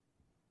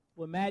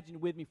Well, imagine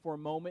with me for a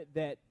moment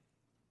that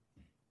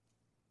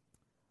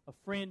a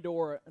friend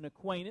or an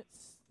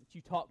acquaintance that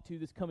you talk to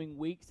this coming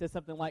week says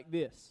something like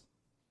this.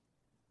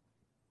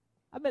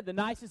 I met the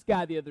nicest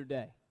guy the other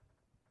day.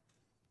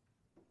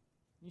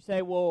 You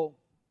say, well,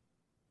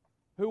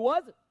 who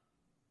was it?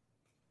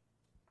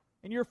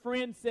 And your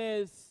friend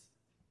says,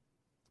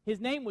 his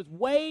name was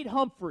Wade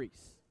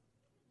Humphreys.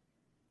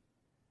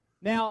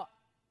 Now,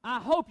 I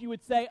hope you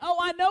would say, oh,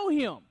 I know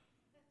him.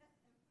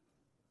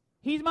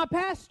 He's my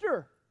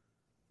pastor.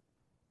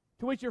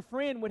 To which your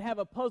friend would have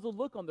a puzzled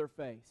look on their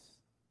face.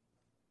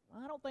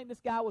 I don't think this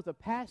guy was a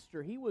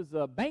pastor. He was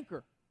a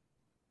banker.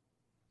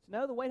 So,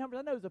 no, the Wade Humphreys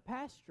I know is a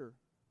pastor.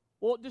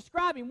 Well,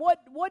 describe him.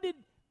 What did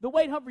the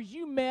Wade Humphreys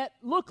you met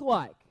look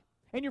like?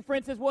 And your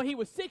friend says, well, he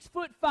was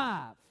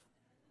 6'5".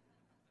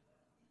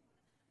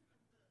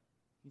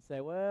 You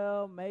say,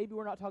 well, maybe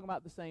we're not talking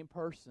about the same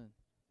person.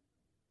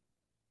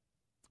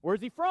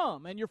 Where's he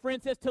from? And your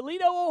friend says,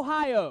 Toledo,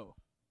 Ohio.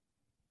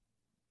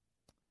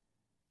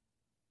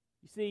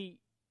 You see,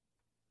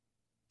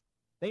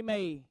 they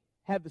may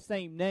have the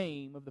same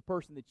name of the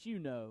person that you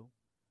know,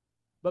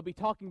 but be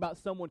talking about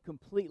someone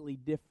completely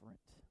different.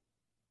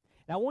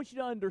 Now, I want you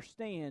to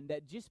understand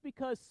that just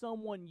because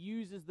someone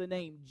uses the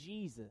name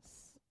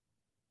Jesus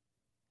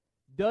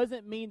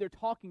doesn't mean they're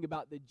talking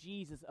about the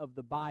Jesus of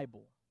the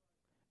Bible,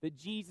 the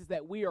Jesus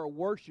that we are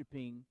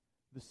worshiping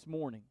this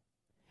morning.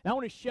 And I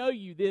want to show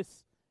you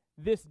this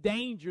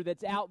danger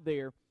that's out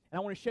there, and I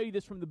want to show you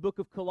this from the book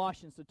of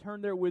Colossians. So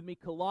turn there with me,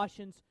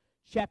 Colossians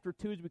chapter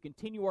 2, as we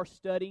continue our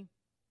study,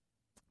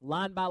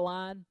 line by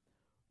line,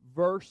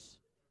 verse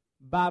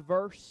by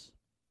verse.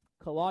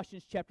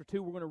 Colossians chapter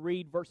 2, we're going to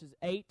read verses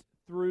 8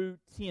 through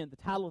 10. The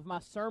title of my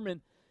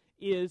sermon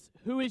is,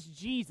 Who is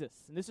Jesus?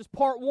 And this is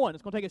part 1.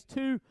 It's going to take us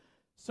 2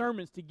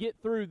 sermons to get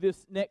through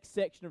this next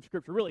section of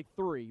Scripture. Really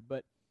 3,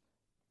 but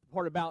the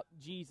part about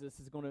Jesus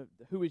is going to,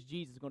 who is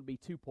Jesus, is going to be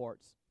 2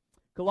 parts.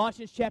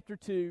 Colossians chapter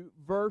 2,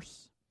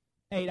 verse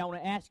 8. I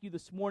want to ask you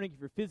this morning, if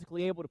you're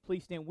physically able, to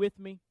please stand with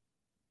me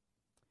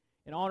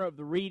in honor of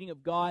the reading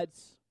of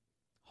God's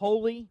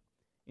holy,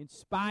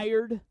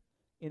 inspired,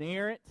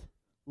 inerrant,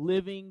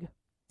 living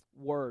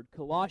Word.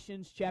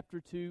 Colossians chapter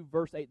 2,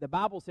 verse 8. The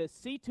Bible says,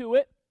 see to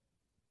it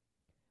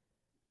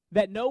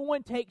that no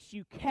one takes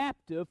you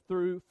captive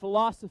through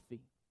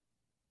philosophy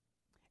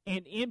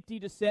and empty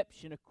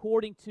deception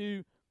according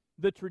to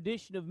the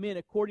tradition of men,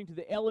 according to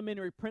the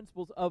elementary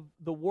principles of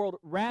the world,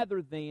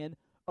 rather than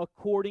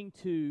according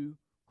to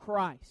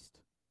Christ.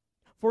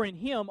 For in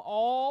him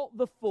all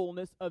the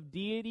fullness of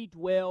deity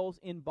dwells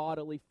in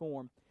bodily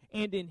form,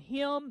 and in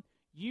him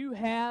you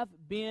have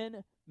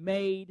been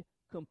made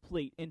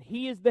complete. And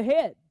he is the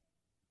head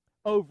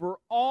over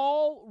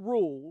all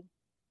rule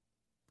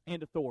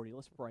and authority.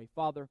 Let's pray.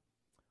 Father,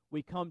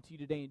 we come to you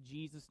today in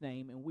Jesus'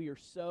 name, and we are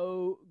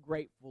so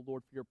grateful,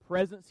 Lord, for your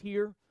presence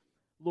here.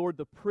 Lord,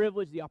 the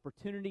privilege, the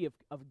opportunity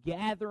of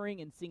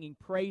gathering and singing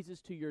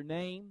praises to your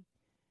name.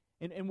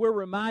 And we're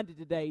reminded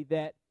today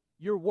that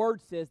your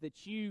word says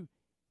that you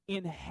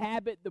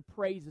inhabit the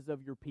praises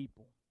of your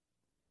people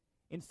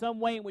in some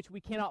way in which we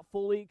cannot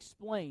fully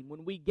explain.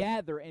 When we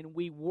gather and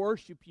we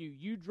worship you,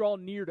 you draw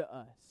near to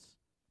us,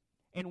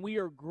 and we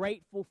are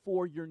grateful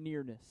for your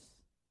nearness.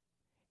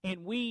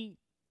 And we,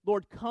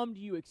 Lord, come to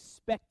you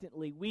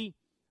expectantly.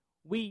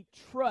 We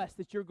trust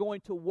that you're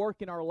going to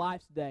work in our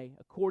lives today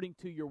according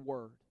to your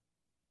word.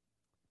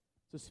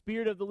 So,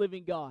 Spirit of the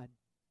living God,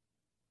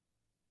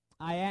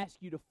 I ask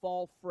you to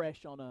fall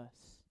fresh on us,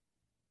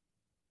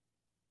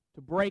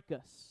 to break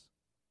us,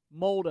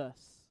 mold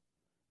us,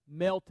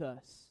 melt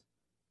us,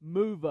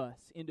 move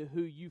us into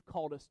who you've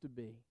called us to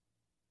be.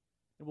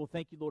 And we'll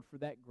thank you, Lord, for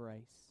that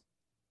grace.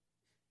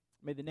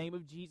 May the name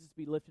of Jesus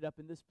be lifted up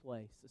in this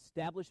place.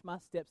 Establish my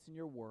steps in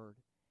your word.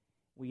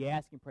 We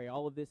ask and pray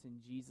all of this in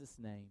Jesus'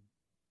 name.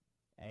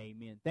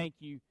 Amen. Thank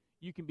you.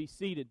 You can be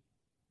seated.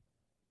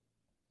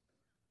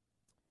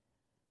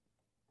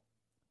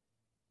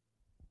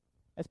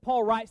 As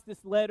Paul writes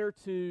this letter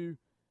to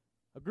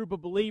a group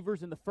of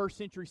believers in the first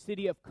century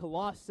city of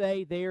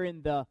Colossae, there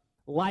in the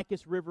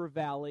Lycus River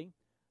Valley,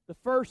 the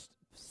first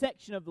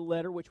section of the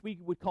letter, which we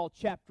would call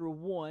chapter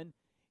 1,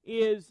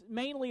 is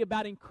mainly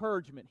about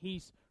encouragement.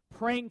 He's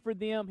praying for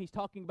them. He's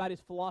talking about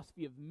his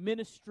philosophy of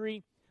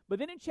ministry. But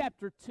then in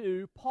chapter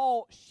 2,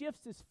 Paul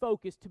shifts his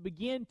focus to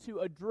begin to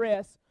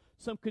address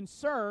some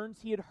concerns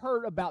he had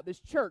heard about this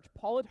church.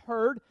 Paul had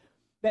heard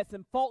that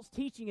some false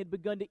teaching had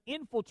begun to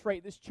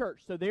infiltrate this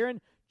church. So there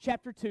in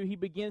chapter 2, he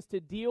begins to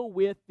deal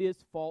with this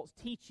false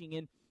teaching.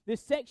 And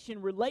this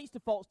section relates to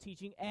false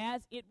teaching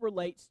as it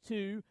relates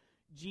to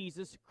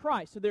Jesus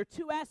Christ. So there are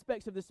 2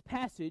 aspects of this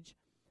passage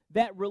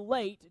that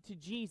relate to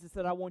Jesus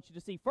that I want you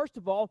to see. First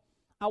of all,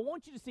 I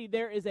want you to see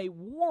there is a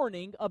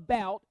warning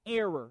about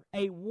error.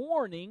 A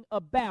warning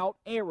about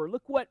error.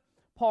 Look what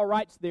Paul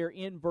writes there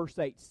in verse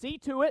 8. See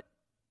to it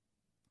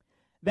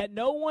that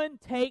no one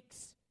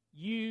takes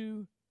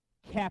you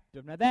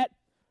captive. Now that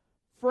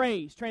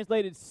phrase,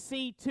 translated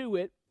see to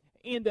it,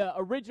 in the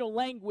original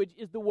language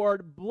is the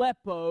word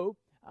blepo,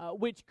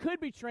 which could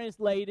be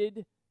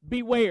translated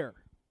beware.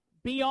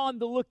 be on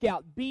the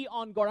lookout, be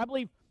on guard. I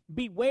believe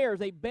beware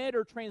is a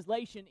better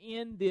translation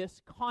in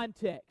this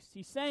context.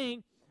 He's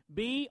saying,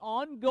 be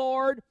on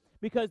guard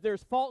because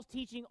there's false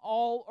teaching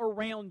all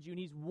around you. And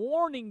he's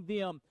warning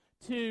them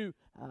to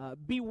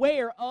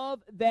beware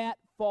of that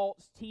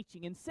false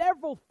teaching. And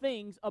several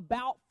things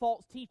about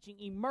false teaching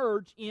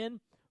emerge in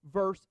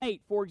verse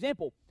 8. For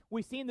example,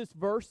 we see in this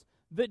verse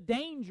the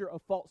danger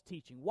of false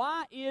teaching.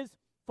 Why is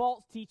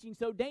false teaching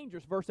so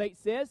dangerous? Verse 8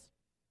 says,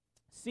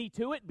 see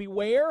to it,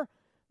 beware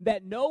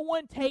that no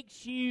one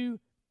takes you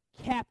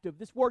captive.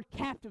 This word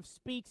captive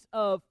speaks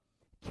of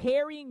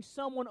carrying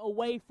someone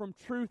away from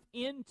truth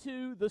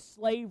into the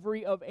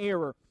slavery of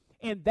error.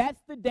 And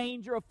that's the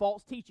danger of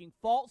false teaching.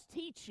 False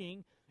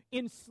teaching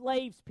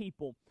enslaves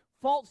people.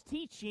 False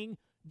teaching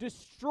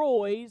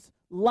destroys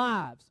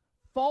lives.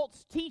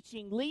 False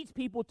teaching leads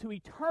people to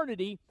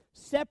eternity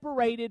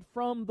separated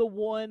from the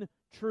one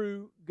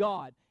true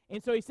God.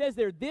 And so he says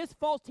there, this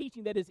false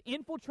teaching that is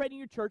infiltrating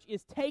your church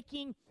is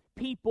taking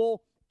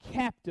people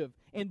captive.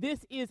 And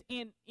this is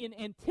in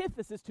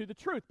antithesis to the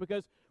truth,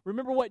 because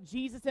remember what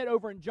Jesus said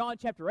over in John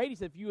chapter 8. He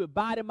said, if you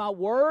abide in my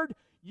word,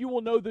 you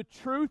will know the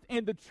truth,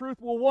 and the truth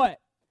will what?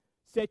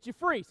 Set you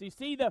free. So you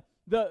see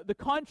the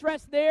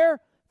contrast there?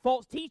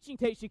 False teaching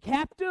takes you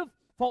captive.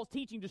 False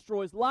teaching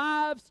destroys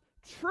lives.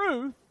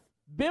 Truth,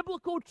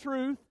 biblical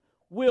truth,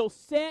 will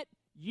set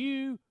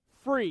you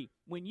free.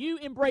 When you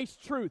embrace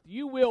truth,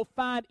 you will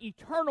find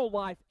eternal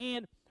life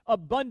and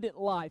abundant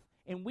life.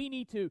 And we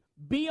need to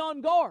be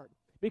on guard,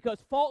 because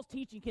false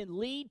teaching can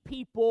lead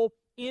people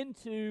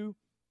into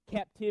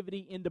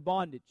captivity, into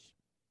bondage.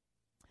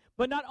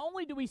 But not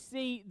only do we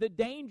see the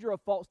danger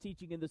of false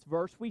teaching in this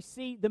verse, we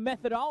see the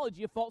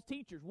methodology of false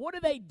teachers. What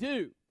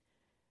do?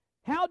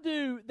 How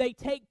do they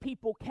take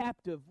people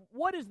captive?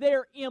 What is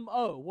their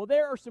M.O.? Well,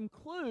 there are some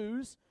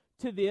clues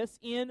to this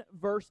in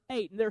verse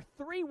 8. And there are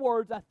three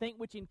words, I think,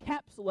 which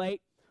encapsulate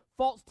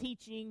false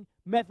teaching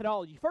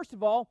methodology. First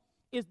of all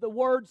is the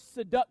word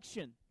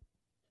seduction.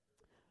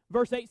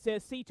 Verse 8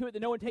 says, see to it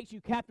that no one takes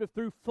you captive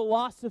through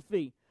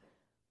philosophy.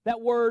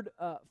 That word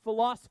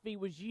philosophy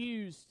was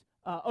used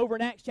over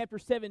in Acts chapter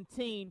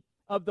 17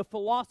 of the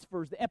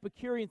philosophers, the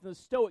Epicureans and the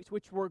Stoics,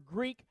 which were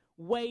Greek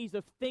ways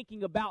of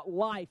thinking about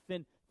life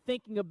and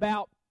thinking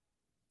about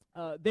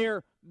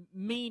their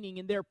meaning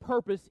and their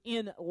purpose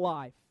in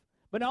life.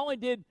 But not only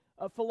did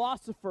a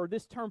philosopher,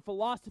 this term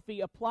philosophy,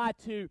 apply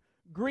to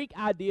Greek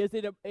ideas,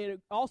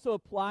 it also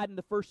applied in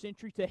the first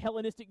century to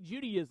Hellenistic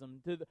Judaism,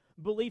 to the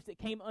beliefs that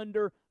came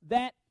under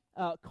that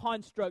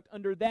construct,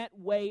 under that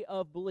way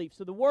of belief.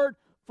 So the word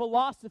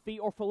philosophy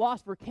or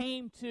philosopher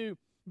came to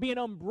be an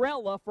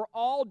umbrella for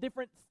all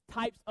different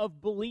types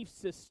of belief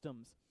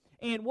systems.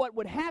 And what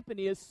would happen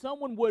is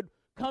someone would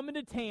come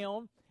into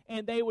town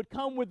and they would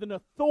come with an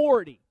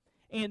authority.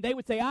 And they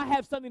would say, I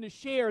have something to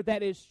share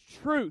that is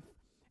truth.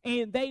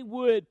 And they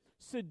would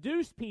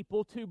seduce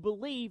people to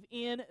believe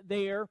in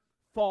their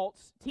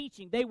false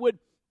teaching. They would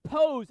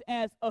pose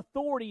as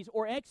authorities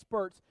or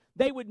experts.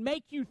 They would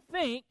make you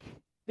think,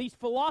 these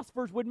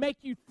philosophers would make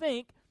you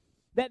think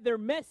that their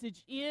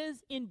message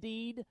is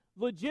indeed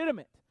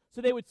legitimate. So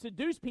they would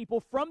seduce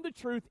people from the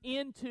truth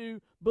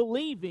into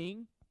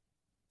believing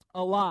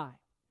a lie.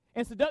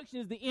 And seduction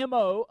is the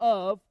M.O.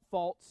 of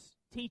false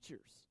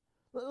teachers.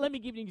 Let me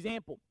give you an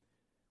example.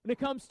 When it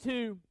comes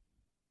to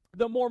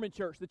the Mormon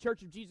Church, the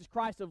Church of Jesus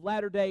Christ of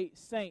Latter-day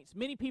Saints,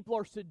 many people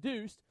are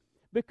seduced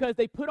because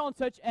they put on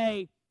such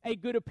a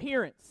good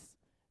appearance.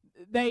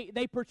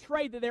 They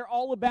portray that they're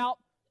all about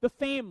the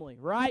family,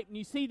 right? And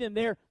you see them,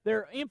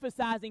 they're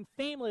emphasizing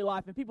family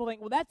life, and people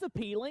think, well, that's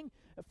appealing.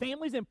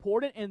 Family's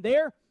important, and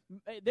they're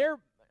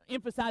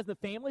emphasizing the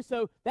family,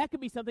 so that could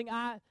be something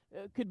I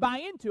could buy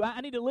into. I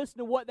need to listen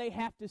to what they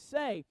have to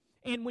say.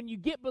 And when you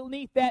get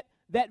beneath that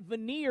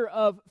veneer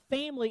of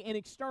family and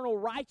external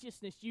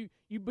righteousness,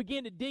 you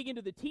begin to dig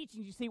into the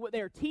teachings. You see what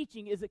they are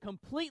teaching is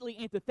completely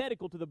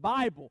antithetical to the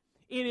Bible.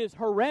 It is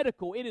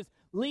heretical. It is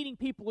leading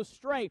people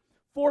astray.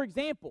 For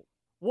example,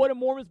 what do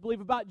Mormons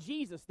believe about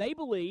Jesus? They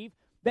believe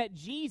that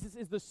Jesus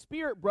is the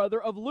spirit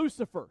brother of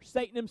Lucifer,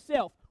 Satan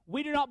himself.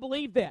 We do not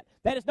believe that.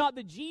 That is not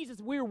the Jesus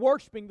we're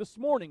worshiping this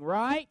morning,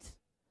 right?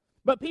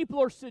 But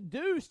people are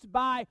seduced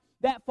by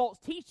that false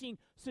teaching,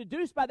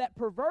 seduced by that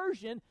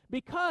perversion,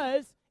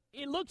 because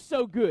it looks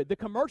so good. The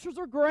commercials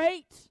are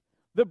great.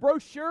 The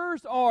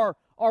brochures are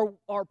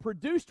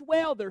produced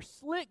well. They're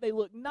slick. They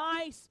look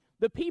nice.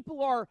 The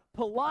people are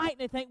polite,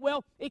 and they think,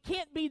 well, it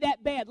can't be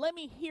that bad. Let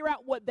me hear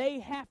out what they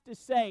have to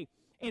say.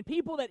 And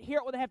people that hear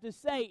what they have to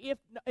say,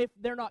 if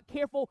they're not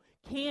careful,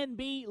 can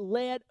be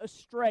led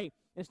astray.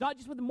 And it's not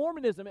just with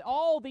Mormonism.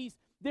 All these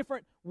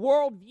different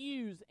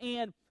worldviews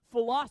and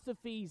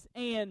philosophies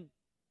and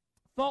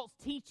false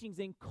teachings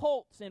and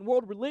cults and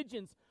world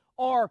religions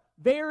are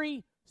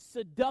very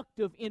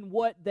seductive in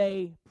what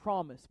they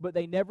promise, but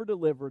they never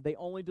deliver. They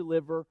only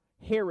deliver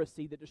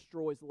heresy that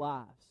destroys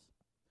lives.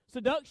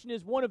 Seduction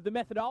is one of the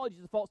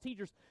methodologies of false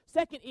teachers.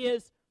 Second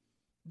is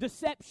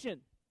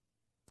deception.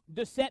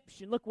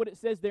 Deception. Look what it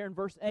says there in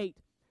verse 8.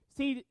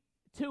 See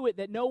to it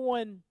that no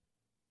one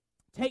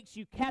takes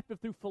you captive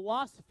through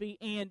philosophy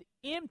and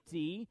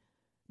empty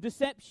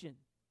deception.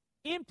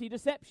 Empty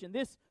deception.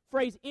 This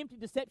phrase, empty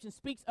deception,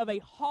 speaks of a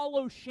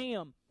hollow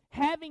sham,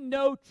 having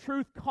no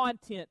truth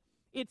content.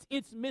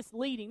 It's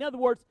misleading. In other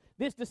words,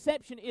 this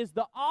deception is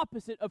the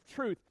opposite of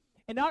truth.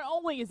 And not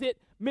only is it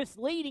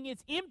misleading,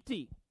 it's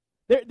empty.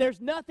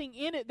 There's nothing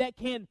in it that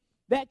can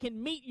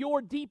meet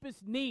your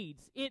deepest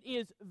needs. It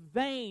is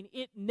vain.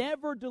 It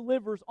never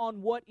delivers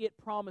on what it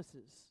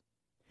promises.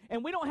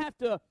 And we don't have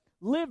to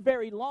live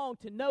very long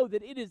to know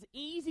that it is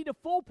easy to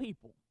fool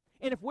people.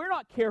 And if we're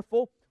not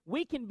careful,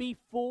 we can be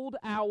fooled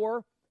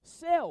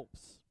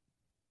ourselves.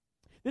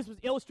 This was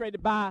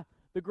illustrated by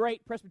the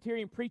great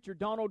Presbyterian preacher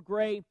Donald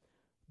Gray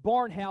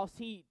Barnhouse.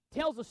 He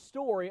tells a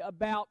story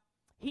about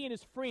he and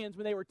his friends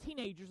when they were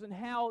teenagers and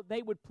how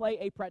they would play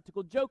a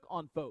practical joke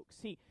on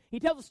folks. He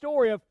tells a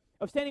story of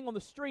standing on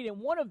the street, and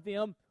one of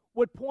them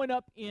would point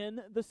up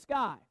in the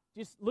sky,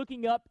 just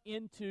looking up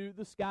into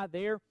the sky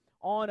there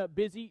on a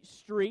busy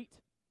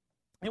street.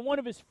 And one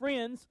of his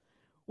friends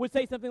would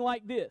say something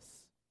like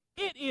this,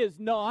 "It is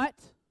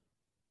not."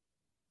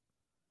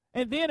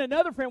 And then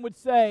another friend would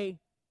say,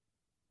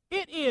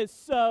 "It is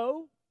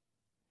so."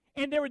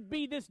 And there would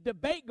be this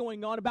debate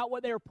going on about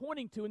what they were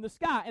pointing to in the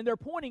sky, and they're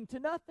pointing to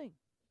nothing.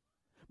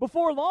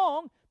 Before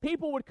long,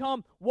 people would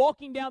come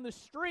walking down the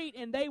street,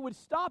 and they would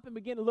stop and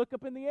begin to look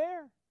up in the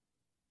air.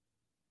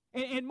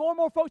 And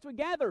more folks would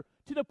gather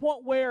to the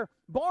point where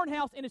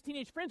Barnhouse and his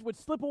teenage friends would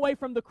slip away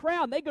from the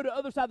crowd, and they'd go to the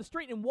other side of the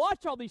street and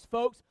watch all these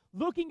folks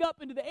looking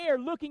up into the air,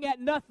 looking at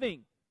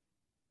nothing.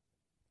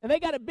 And they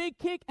got a big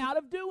kick out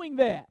of doing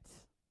that.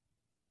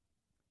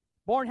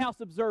 Barnhouse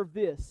observed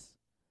this.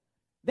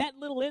 That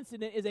little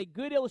incident is a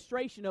good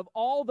illustration of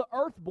all the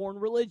earthborn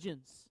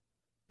religions.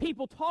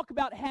 People talk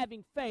about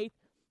having faith.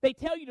 They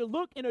tell you to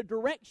look in a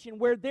direction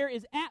where there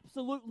is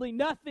absolutely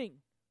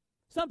nothing.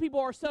 Some people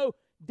are so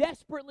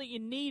desperately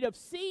in need of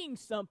seeing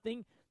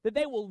something that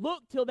they will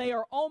look till they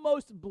are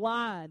almost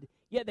blind,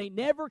 yet they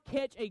never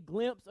catch a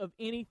glimpse of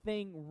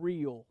anything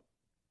real.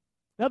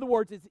 In other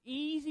words, it's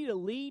easy to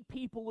lead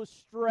people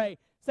astray,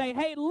 saying,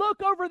 "Hey,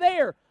 look over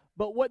there."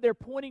 But what they're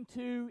pointing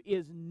to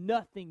is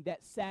nothing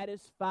that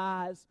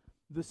satisfies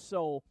the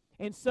soul.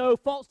 And so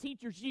false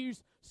teachers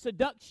use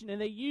seduction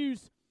and they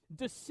use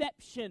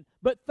deception.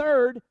 But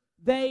third,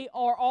 they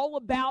are all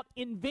about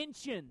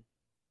invention.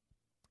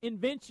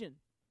 Invention.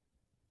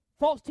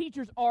 False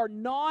teachers are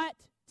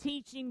not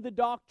teaching the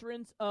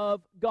doctrines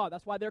of God.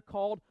 That's why they're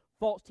called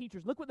false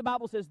teachers. Look what the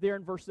Bible says there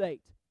in verse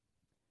 8.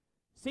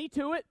 "See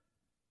to it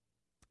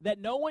that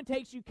no one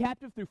takes you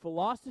captive through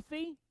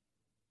philosophy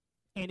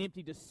and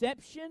empty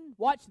deception,"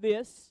 watch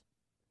this,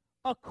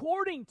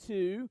 "according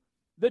to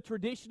the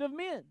tradition of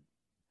men,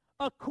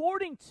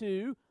 according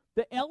to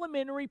the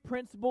elementary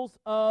principles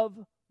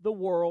of the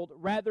world,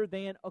 rather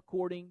than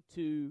according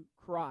to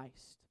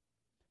Christ."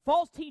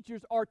 False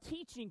teachers are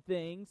teaching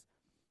things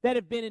that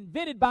have been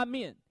invented by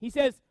men. He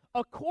says,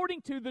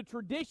 according to the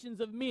traditions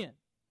of men.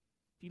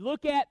 If you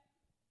look at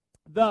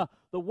the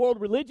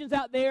world religions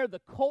out there, the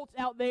cults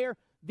out there,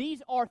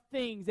 these are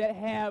things that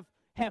have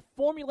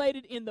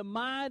formulated in the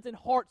minds and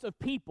hearts of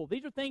people.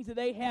 These are things that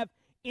they have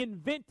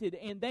invented,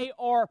 and they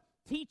are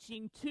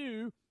teaching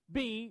to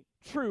be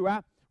true.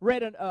 I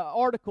read an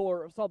article,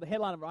 or saw the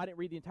headline of it. I didn't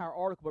read the entire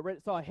article,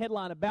 but saw a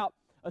headline about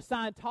a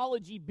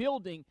Scientology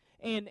building,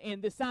 and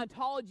the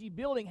Scientology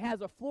building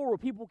has a floor where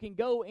people can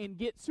go and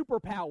get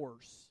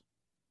superpowers.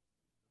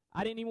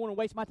 I didn't even want to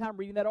waste my time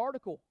reading that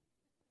article.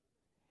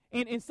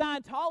 And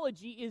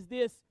Scientology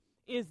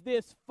is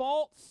this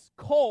false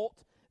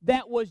cult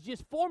that was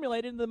just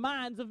formulated in the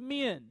minds of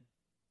men,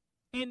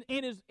 and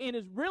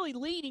is really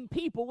leading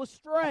people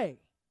astray.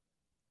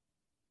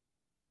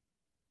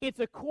 It's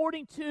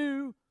according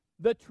to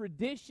the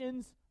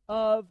traditions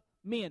of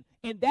men.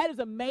 And that is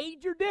a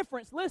major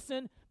difference,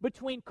 listen,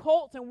 between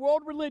cults and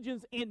world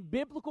religions and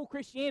biblical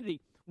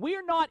Christianity. We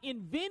are not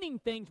inventing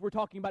things we're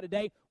talking about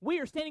today. We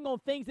are standing on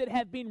things that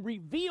have been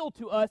revealed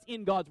to us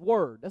in God's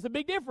Word. That's a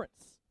big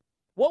difference.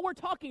 What we're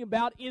talking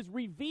about is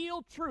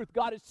revealed truth.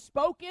 God has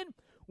spoken.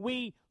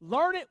 We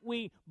learn it.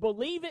 We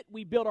believe it.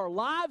 We build our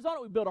lives on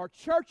it. We build our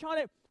church on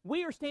it.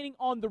 We are standing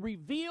on the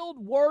revealed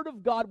Word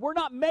of God. We're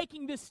not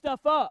making this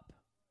stuff up.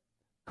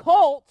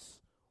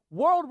 Cults,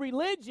 world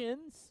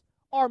religions,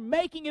 are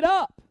making it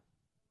up.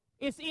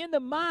 It's in the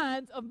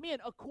minds of men,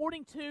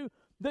 according to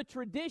the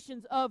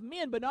traditions of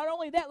men. But not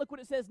only that, look what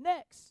it says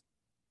next.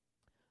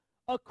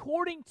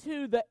 According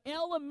to the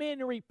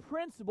elementary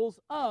principles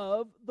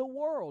of the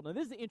world. Now,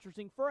 this is an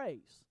interesting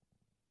phrase.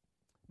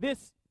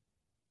 This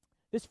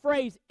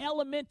phrase,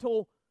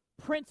 elemental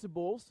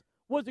principles,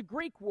 was a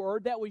Greek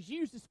word that was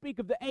used to speak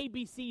of the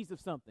ABCs of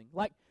something.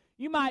 Like,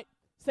 you might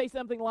say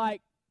something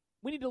like,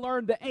 we need to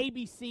learn the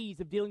ABCs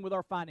of dealing with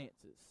our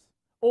finances,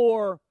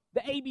 or the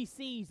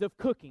ABCs of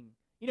cooking.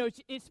 You know,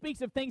 it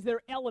speaks of things that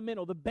are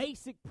elemental, the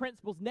basic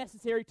principles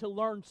necessary to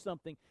learn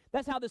something.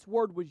 That's how this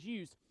word was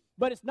used.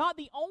 But it's not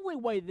the only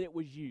way that it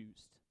was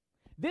used.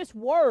 This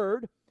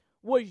word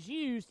was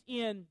used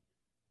in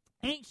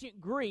ancient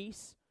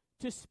Greece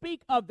to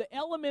speak of the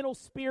elemental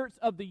spirits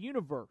of the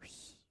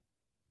universe.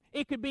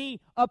 It could be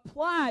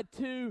applied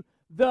to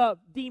the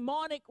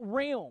demonic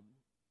realm.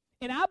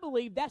 And I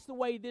believe that's the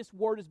way this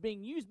word is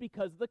being used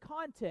because of the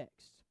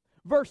context.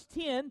 Verse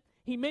 10,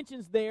 he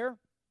mentions there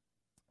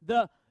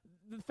the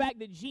fact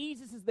that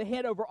Jesus is the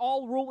head over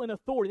all rule and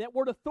authority. That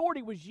word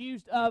authority was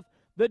used of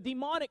the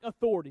demonic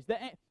authorities,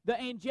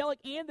 the angelic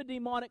and the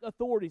demonic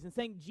authorities, and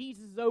saying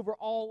Jesus is over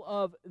all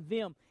of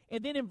them.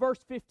 And then in verse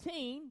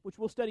 15, which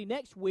we'll study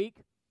next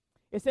week,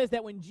 it says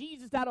that when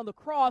Jesus died on the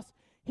cross,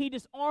 he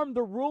disarmed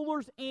the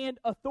rulers and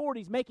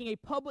authorities, making a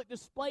public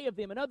display of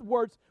them. In other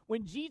words,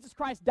 when Jesus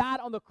Christ died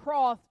on the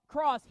cross,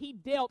 he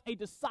dealt a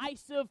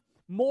decisive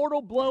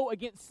mortal blow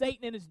against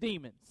Satan and his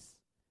demons.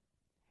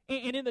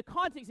 And in the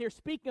context here,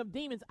 speaking of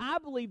demons, I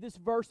believe this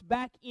verse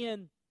back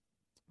in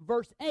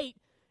verse 8,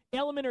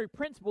 elementary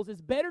principles,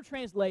 is better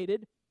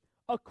translated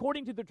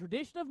according to the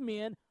tradition of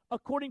men,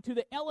 according to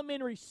the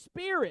elementary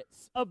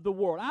spirits of the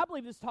world. I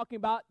believe this is talking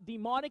about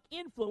demonic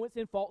influence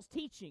and false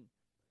teaching.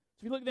 So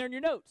if you look there in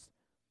your notes,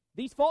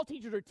 these false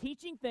teachers are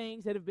teaching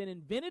things that have been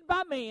invented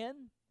by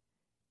man,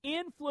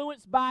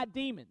 influenced by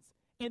demons.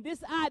 And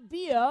this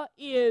idea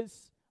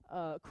is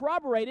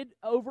corroborated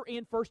over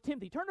in 1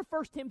 Timothy. Turn to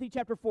 1 Timothy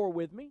chapter 4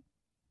 with me.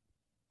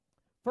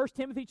 1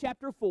 Timothy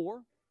chapter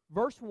 4,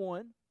 verse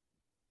 1.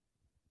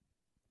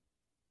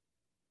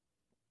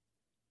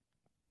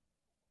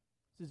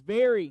 This is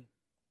very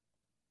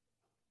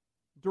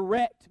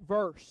direct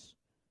verse.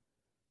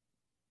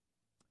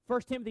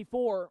 1 Timothy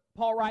 4,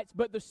 Paul writes,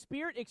 "But the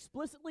Spirit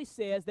explicitly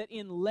says that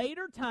in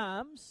later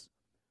times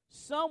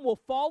some will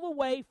fall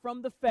away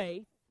from the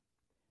faith,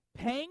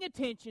 paying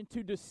attention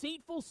to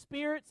deceitful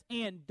spirits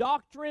and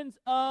doctrines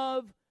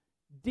of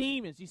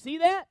demons." You see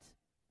that?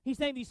 He's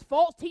saying these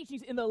false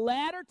teachings in the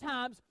latter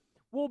times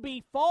will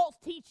be false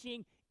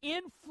teaching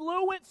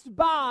influenced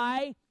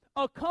by,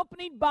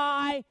 accompanied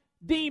by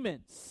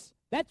demons.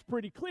 That's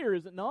pretty clear,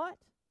 is it not?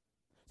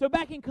 So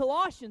back in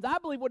Colossians, I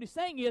believe what he's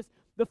saying is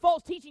the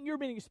false teaching you're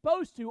being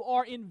exposed to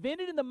are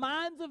invented in the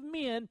minds of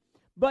men,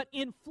 but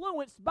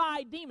influenced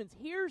by demons.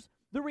 Here's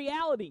the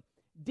reality.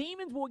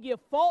 Demons will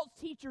give false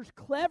teachers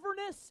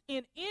cleverness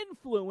and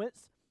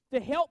influence to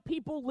help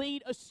people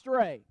lead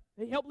astray.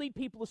 They help lead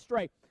people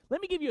astray.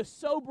 Let me give you a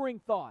sobering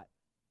thought.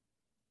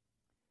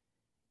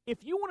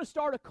 If you want to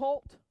start a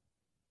cult,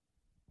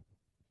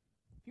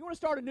 if you want to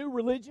start a new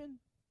religion,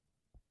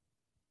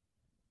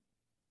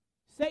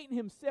 Satan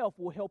himself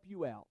will help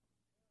you out.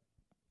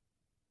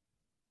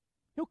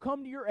 He'll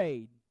come to your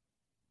aid.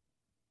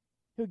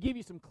 He'll give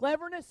you some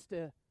cleverness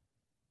to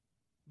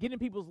get in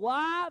people's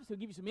lives. He'll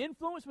give you some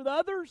influence with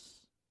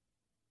others.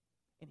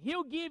 And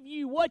he'll give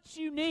you what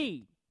you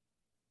need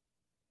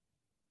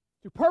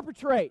to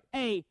perpetrate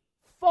a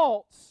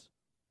false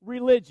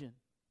religion.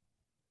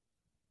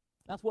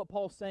 That's what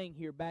Paul's saying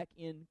here back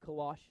in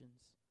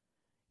Colossians.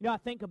 You know, I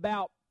think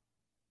about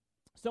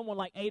someone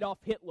like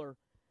Adolf Hitler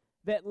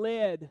that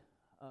led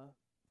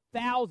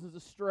thousands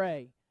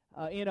astray,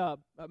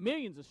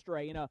 millions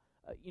astray in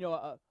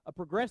a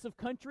progressive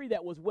country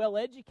that was well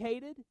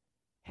educated.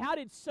 How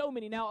did so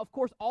many? Now, of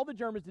course, all the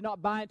Germans did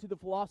not buy into the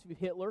philosophy of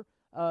Hitler.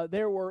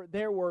 There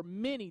were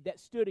many that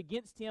stood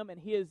against him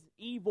and his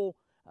evil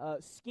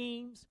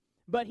schemes.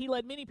 But he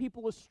led many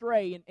people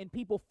astray, and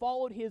people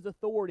followed his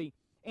authority,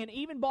 and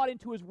even bought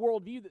into his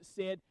worldview that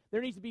said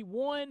there needs to be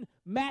one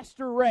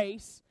master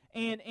race,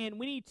 and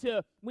we need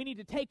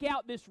to take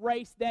out this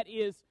race that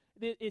is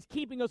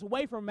keeping us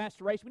away from a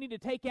master race. We need to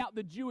take out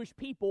the Jewish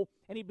people,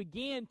 and he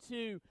began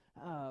to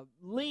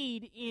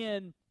lead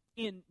in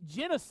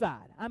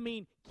genocide. I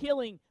mean,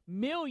 killing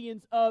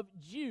millions of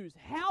Jews.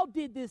 How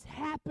did this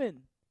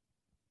happen?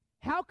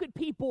 How could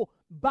people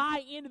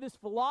buy into this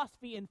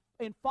philosophy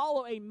and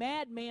follow a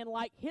madman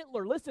like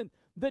Hitler? Listen,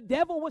 the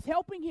devil was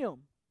helping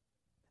him.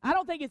 I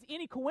don't think it's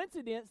any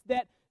coincidence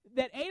that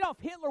Adolf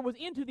Hitler was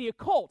into the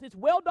occult. It's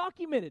well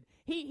documented.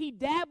 He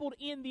dabbled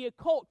in the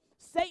occult.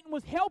 Satan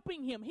was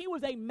helping him. He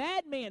was a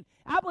madman.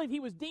 I believe he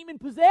was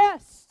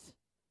demon-possessed.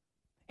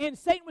 And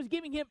Satan was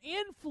giving him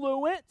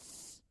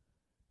influence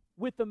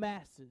with the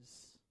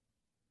masses.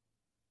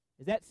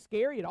 Is that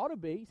scary? It ought to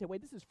be. You say,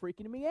 wait, this is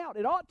freaking me out.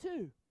 It ought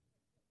to.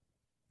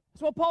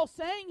 That's what Paul's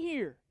saying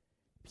here.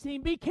 See,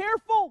 be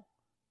careful.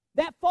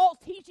 That false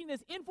teaching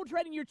that's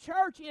infiltrating your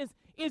church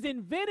is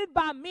invented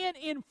by men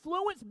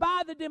influenced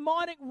by the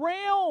demonic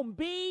realm.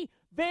 Be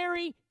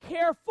very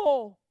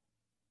careful.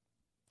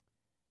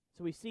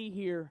 So we see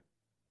here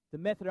the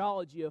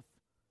methodology of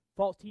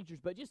false teachers,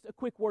 but just a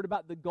quick word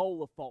about the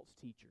goal of false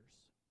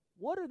teachers.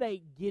 What are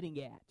they getting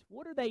at?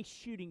 What are they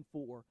shooting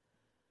for?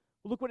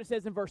 Well, look what it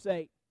says in verse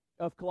 8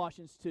 of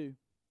Colossians 2.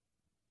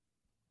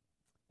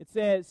 It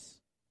says,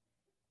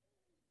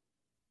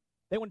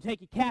 they want to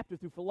take you captive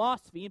through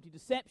philosophy, empty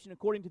deception,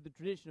 according to the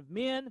tradition of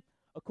men,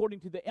 according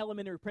to the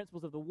elementary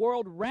principles of the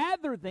world,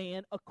 rather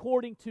than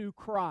according to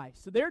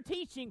Christ. So their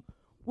teaching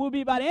will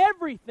be about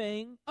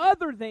everything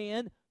other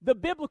than the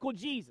biblical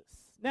Jesus.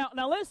 Now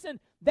listen,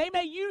 they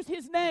may use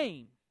his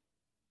name.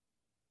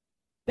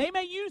 They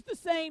may use the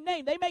same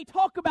name. They may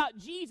talk about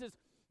Jesus,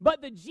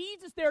 But the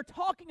Jesus they're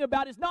talking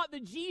about is not the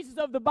Jesus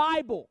of the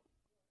Bible.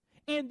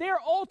 And their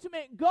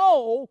ultimate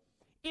goal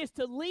is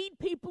to lead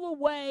people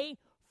away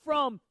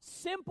from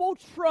simple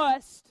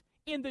trust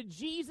in the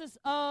Jesus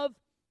of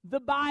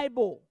the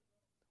Bible.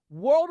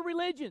 World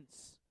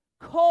religions,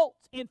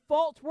 cults, and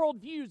false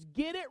worldviews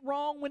get it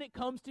wrong when it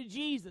comes to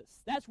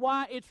Jesus. That's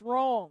why it's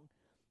wrong.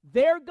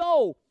 Their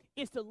goal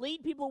is to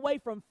lead people away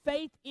from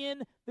faith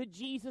in the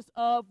Jesus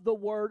of the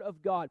Word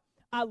of God.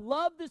 I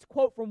love this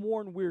quote from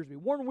Warren Wiersbe.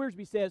 Warren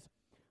Wiersbe says,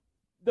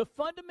 "The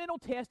fundamental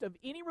test of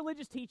any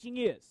religious teaching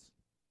is,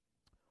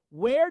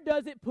 where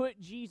does it put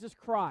Jesus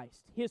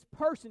Christ, His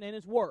person and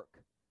His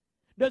work?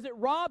 Does it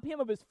rob Him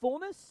of His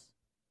fullness?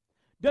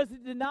 Does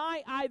it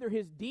deny either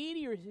His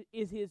deity or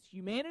His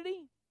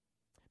humanity?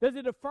 Does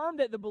it affirm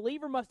that the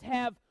believer must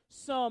have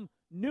some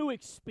new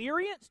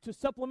experience to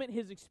supplement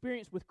his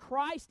experience with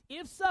Christ?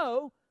 If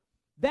so,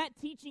 that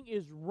teaching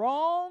is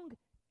wrong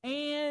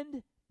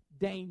and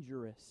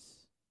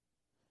dangerous."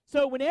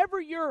 So whenever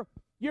you're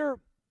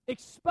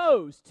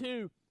exposed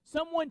to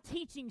someone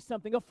teaching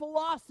something, a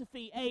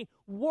philosophy, a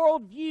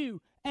worldview,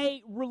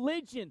 a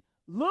religion,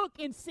 look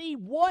and see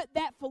what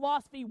that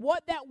philosophy,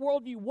 what that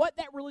worldview, what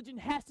that religion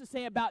has to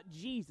say about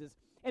Jesus.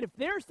 And if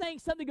they're saying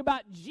something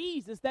about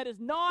Jesus that is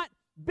not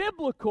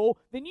biblical,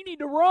 then you need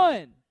to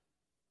run.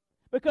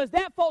 Because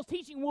that false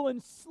teaching will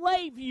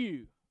enslave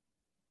you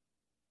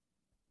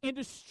and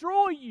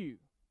destroy you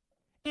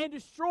and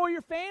destroy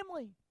your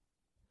family.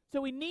 So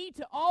we need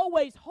to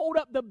always hold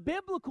up the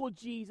biblical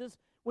Jesus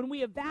when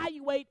we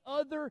evaluate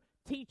other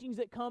teachings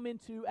that come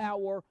into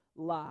our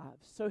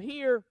lives. So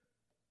here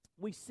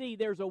we see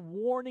there's a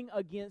warning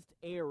against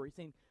error. He's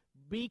saying,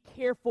 be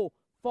careful.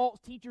 False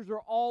teachers are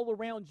all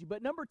around you.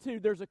 But number two,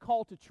 there's a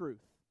call to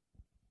truth.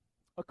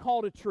 A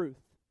call to truth.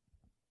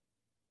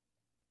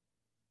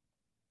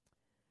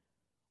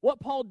 What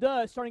Paul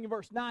does, starting in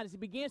verse 9, is he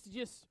begins to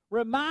just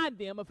remind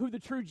them of who the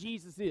true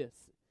Jesus is.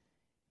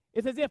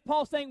 It's as if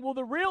Paul's saying, will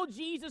the real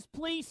Jesus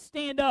please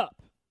stand up?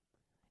 And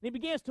he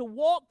begins to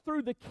walk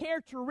through the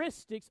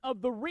characteristics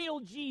of the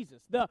real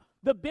Jesus, the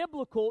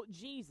biblical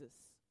Jesus.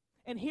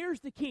 And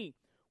here's the key.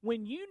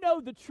 When you know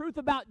the truth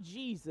about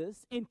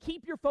Jesus and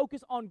keep your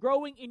focus on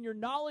growing in your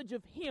knowledge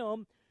of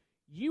Him,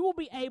 you will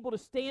be able to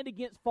stand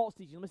against false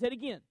teaching. Let me say it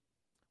again.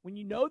 When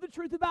you know the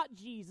truth about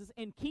Jesus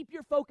and keep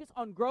your focus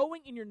on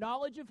growing in your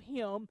knowledge of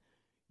Him,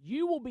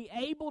 you will be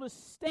able to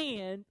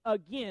stand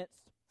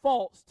against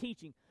false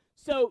teaching.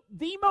 So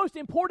the most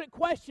important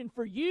question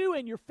for you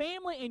and your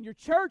family and your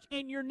church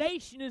and your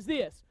nation is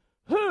this: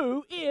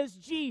 who is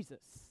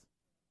Jesus?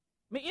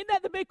 I mean, isn't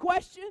that the big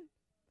question?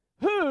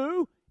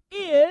 Who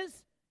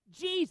is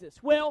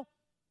Jesus? Well,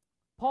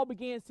 Paul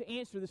begins to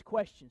answer this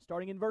question,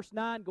 starting in verse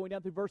 9, going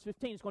down through verse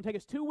 15. It's going to take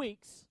us 2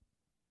 weeks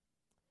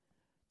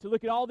to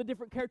look at all the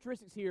different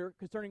characteristics here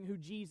concerning who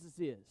Jesus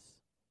is.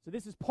 So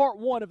this is part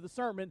 1 of the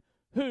sermon,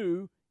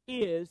 who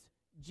is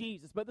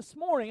Jesus. But this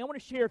morning, I want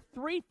to share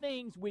 3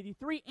 things with you,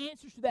 3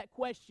 answers to that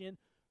question,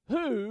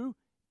 who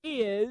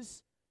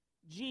is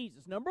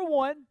Jesus? Number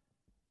 1,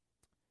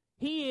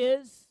 He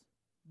is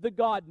the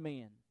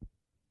God-man.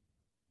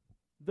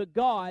 The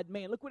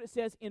God-man. Look what it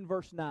says in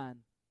verse 9.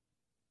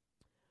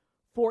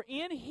 For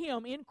in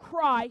Him, in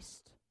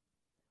Christ,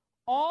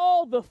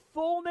 all the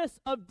fullness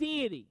of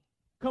deity,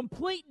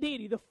 complete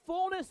deity, the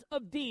fullness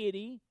of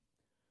deity,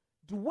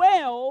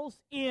 dwells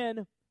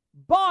in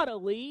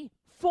bodily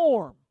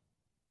form.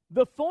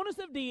 The fullness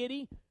of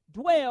deity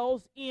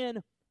dwells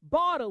in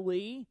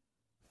bodily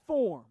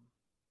form.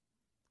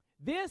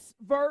 This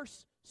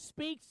verse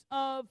speaks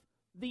of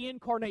the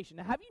incarnation.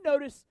 Now, have you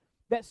noticed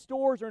that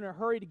stores are in a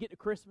hurry to get to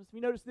Christmas? Have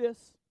you noticed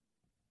this?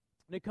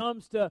 When it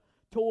comes to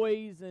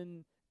toys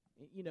and,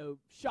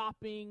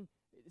 shopping,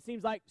 it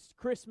seems like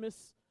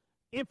Christmas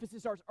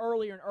emphasis starts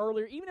earlier and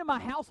earlier. Even in my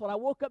household, I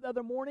woke up the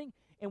other morning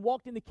and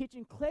walked in the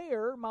kitchen.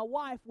 Claire, my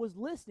wife, was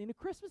listening to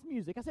Christmas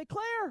music. I said,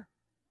 Claire,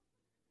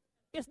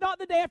 it's not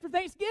the day after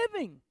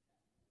Thanksgiving.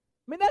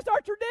 I mean, that's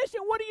our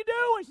tradition. What are you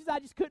doing? She said, I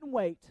just couldn't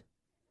wait.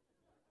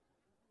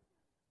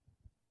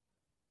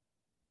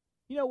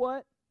 You know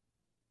what?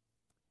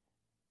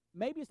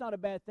 Maybe it's not a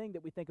bad thing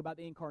that we think about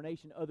the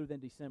incarnation other than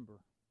December.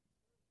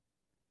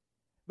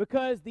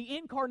 Because the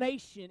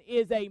incarnation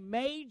is a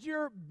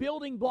major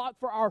building block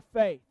for our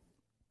faith.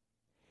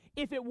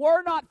 If it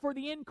were not for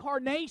the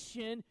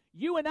incarnation,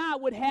 you and I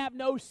would have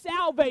no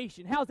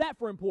salvation. How's that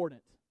for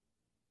important?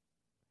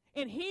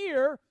 And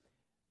here,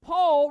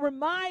 Paul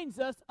reminds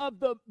us of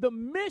the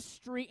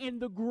mystery and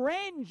the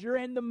grandeur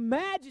and the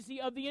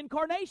majesty of the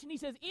incarnation. He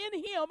says, in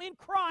Him, in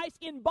Christ,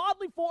 in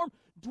bodily form,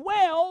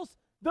 dwells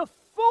the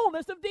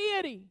fullness of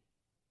deity.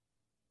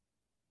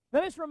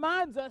 Now this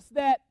reminds us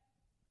that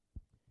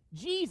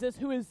Jesus,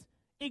 who has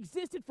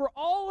existed for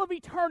all of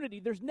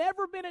eternity, there's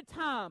never been a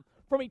time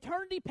from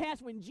eternity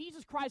past when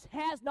Jesus Christ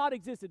has not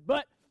existed.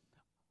 But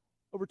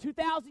over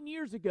 2,000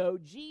 years ago,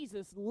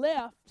 Jesus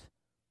left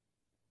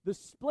the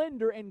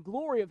splendor and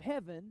glory of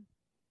heaven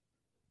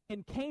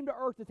and came to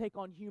earth to take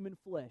on human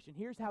flesh. And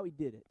here's how He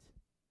did it.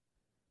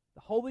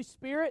 The Holy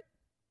Spirit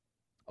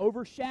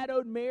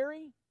overshadowed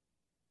Mary,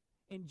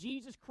 And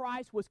Jesus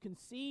Christ was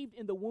conceived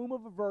in the womb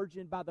of a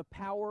virgin by the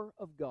power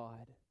of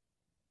God.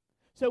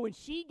 So when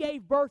she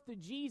gave birth to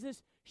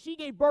Jesus, she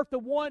gave birth to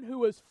one who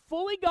was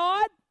fully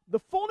God, the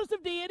fullness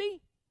of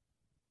deity,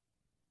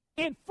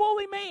 and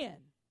fully man,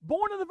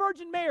 born of the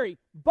Virgin Mary,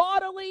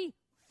 bodily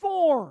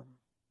form.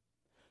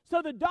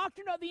 So the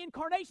doctrine of the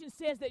incarnation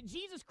says that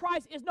Jesus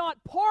Christ is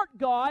not part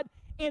God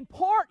and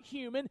part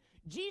human.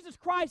 Jesus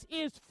Christ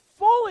is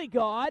fully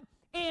God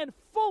and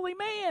fully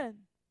man.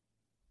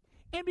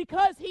 And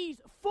because he's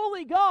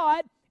fully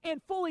God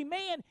and fully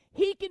man,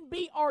 he can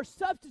be our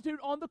substitute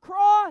on the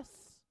cross.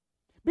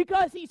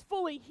 Because he's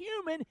fully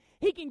human,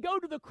 he can go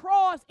to the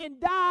cross and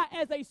die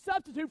as a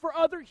substitute for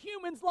other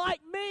humans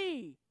like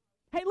me.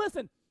 Hey,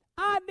 listen,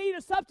 I need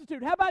a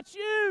substitute. How about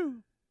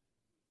you?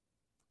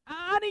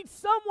 I need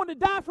someone to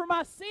die for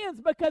my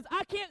sins because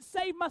I can't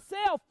save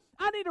myself.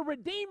 I need a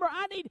redeemer.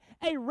 I need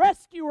a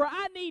rescuer.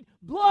 I need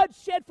blood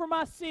shed for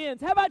my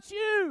sins. How about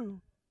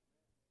you?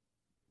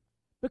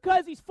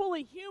 Because he's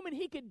fully human,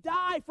 he could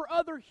die for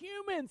other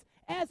humans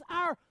as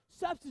our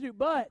substitute.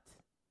 But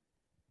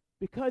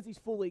because he's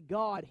fully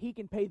God, he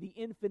can pay the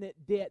infinite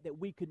debt that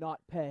we could not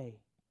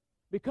pay.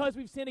 Because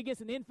we've sinned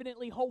against an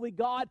infinitely holy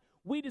God,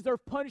 we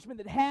deserve punishment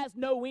that has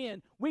no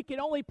end. We can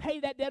only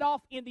pay that debt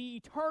off in the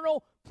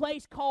eternal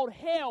place called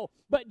hell.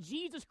 But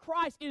Jesus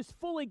Christ is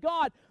fully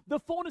God. The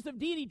fullness of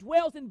deity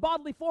dwells in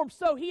bodily form,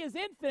 so he is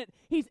infinite.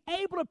 He's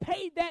able to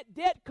pay that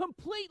debt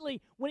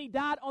completely when he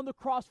died on the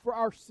cross for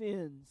our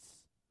sins.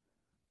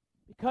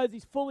 Because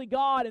he's fully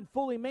God and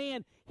fully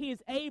man, he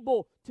is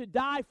able to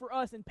die for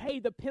us and pay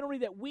the penalty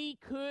that we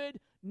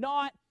could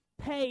not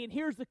pay. And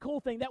here's the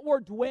cool thing. That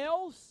word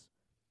dwells,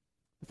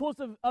 the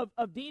fullness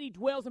of deity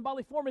dwells in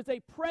bodily form, is a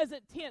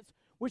present tense,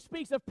 which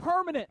speaks of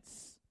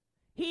permanence.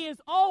 He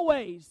is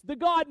always the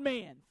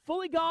God-man,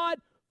 fully God,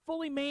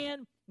 fully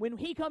man. When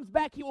he comes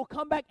back, he will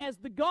come back as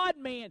the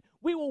God-man.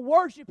 We will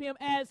worship him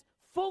as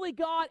fully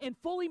God and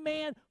fully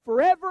man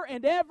forever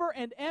and ever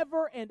and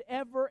ever and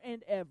ever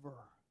and ever.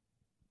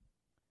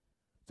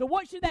 So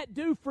what should that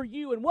do for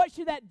you, and what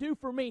should that do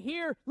for me?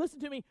 Here, listen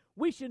to me.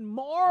 We should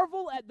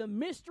marvel at the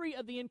mystery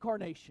of the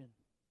incarnation.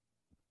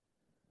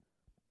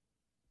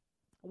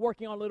 I'm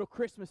working on a little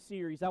Christmas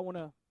series I want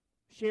to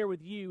share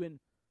with you, and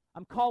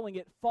I'm calling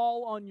it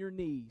Fall on Your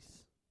Knees.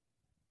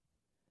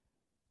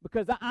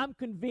 Because I'm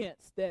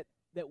convinced that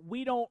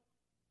we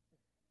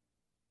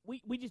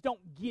just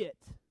don't get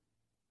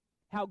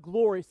how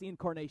glorious the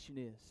incarnation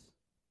is.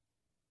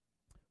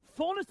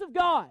 Fullness of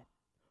God,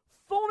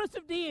 fullness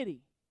of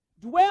deity,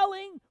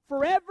 dwelling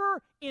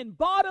forever in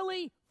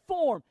bodily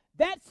form.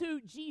 That's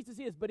who Jesus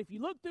is. But if you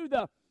look through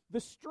the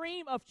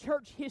stream of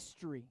church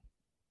history,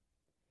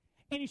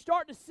 and you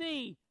start to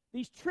see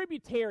these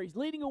tributaries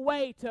leading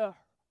away to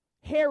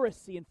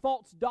heresy and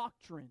false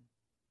doctrine,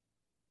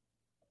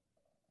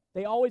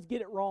 they always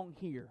get it wrong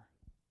here.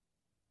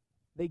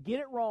 They get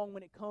it wrong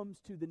when it comes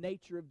to the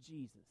nature of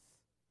Jesus.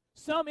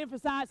 Some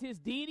emphasize his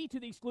deity to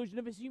the exclusion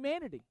of his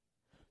humanity.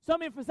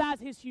 Some emphasize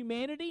his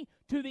humanity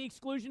to the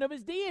exclusion of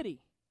his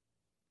deity.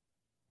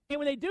 And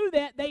when they do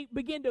that, they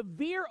begin to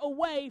veer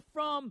away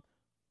from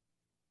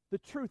the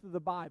truth of the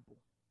Bible.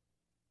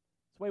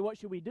 So what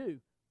should we do?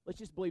 Let's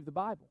just believe the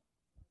Bible.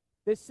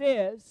 This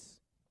says,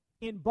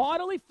 in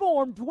bodily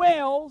form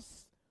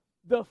dwells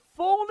the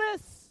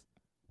fullness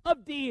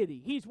of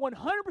deity. He's 100%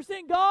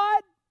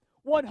 God,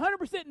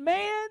 100%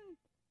 man.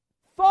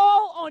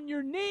 Fall on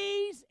your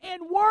knees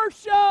and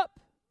worship.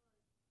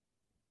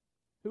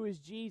 Who is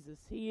Jesus?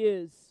 He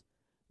is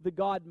the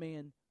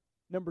God-man.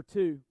 Number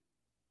 2.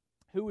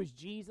 Who is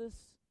Jesus?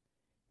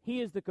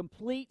 He is the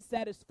complete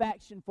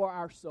satisfaction for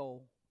our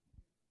soul.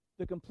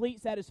 The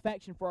complete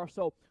satisfaction for our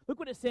soul. Look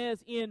what it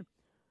says in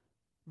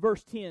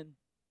verse 10.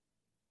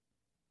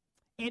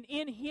 And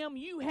in him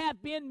you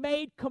have been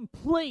made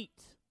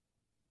complete.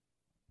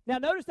 Now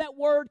notice that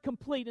word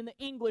complete in the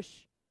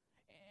English.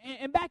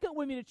 And back up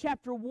with me to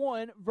chapter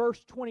 1,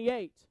 verse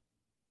 28.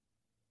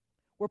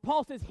 Where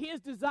Paul says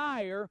his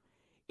desire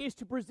is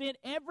to present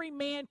every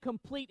man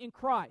complete in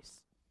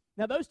Christ.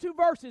 Now, those two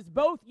verses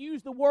both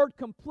use the word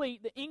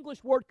complete, the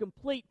English word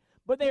complete,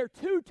 but they are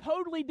two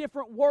totally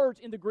different words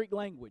in the Greek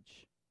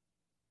language.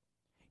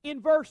 In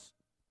verse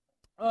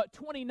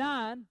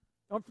 29,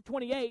 or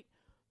 28,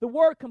 the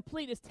word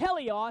complete is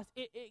teleos.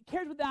 It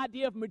carries with the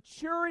idea of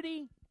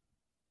maturity,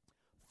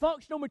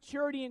 functional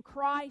maturity in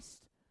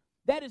Christ.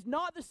 That is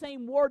not the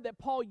same word that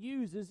Paul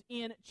uses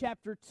in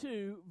chapter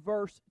 2,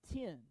 verse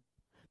 10.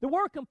 The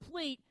word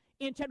complete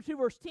in chapter 2,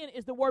 verse 10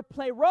 is the word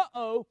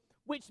pleroo,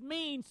 which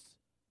means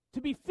to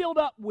be filled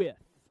up with.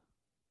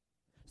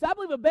 So I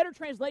believe a better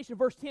translation of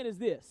verse 10 is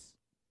this.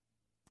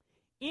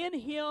 In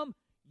him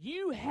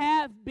you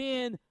have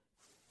been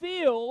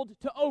filled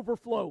to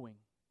overflowing.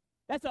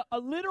 That's a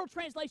literal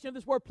translation of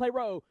this word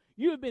pleroo.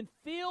 You have been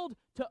filled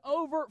to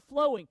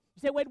overflowing. You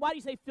say, wait, why do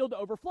you say filled to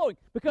overflowing?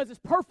 Because it's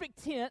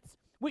perfect tense,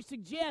 which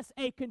suggests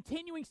a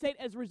continuing state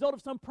as a result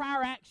of some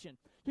prior action.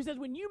 He says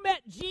when you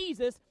met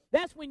Jesus,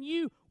 that's when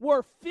you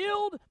were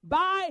filled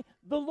by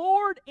the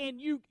Lord, and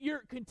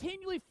you're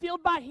continually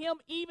filled by him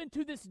even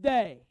to this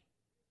day.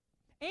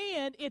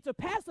 and it's a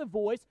passive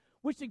voice,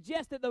 which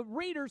suggests that the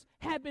readers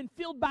have been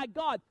filled by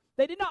God.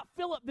 They did not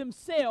fill up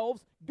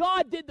themselves.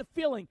 God did the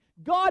filling.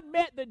 God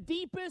met the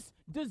deepest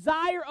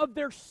desire of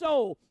their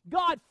soul.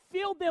 God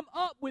filled them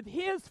up with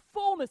His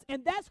fullness,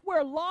 and that's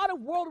where a lot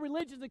of world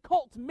religions and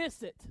cults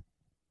miss it.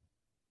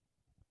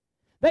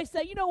 They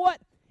say, you know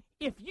what?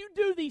 If you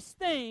do these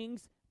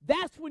things,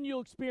 that's when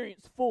you'll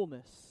experience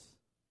fullness.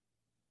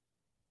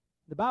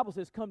 The Bible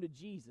says, come to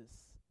Jesus.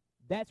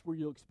 That's where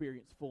you'll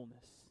experience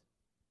fullness.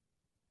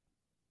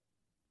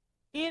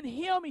 In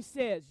Him, He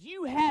says,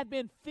 you have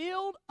been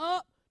filled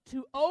up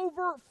to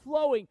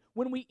overflowing.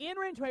 When we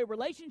enter into a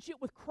relationship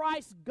with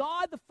Christ,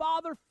 God the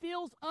Father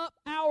fills up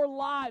our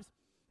lives.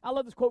 I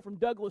love this quote from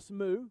Douglas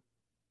Moo.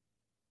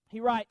 He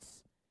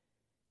writes,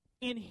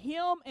 in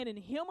Him and in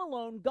Him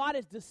alone, God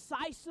has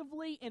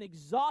decisively and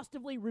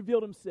exhaustively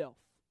revealed Himself.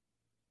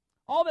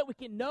 All that we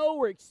can know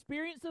or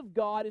experience of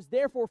God is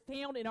therefore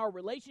found in our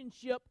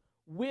relationship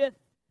with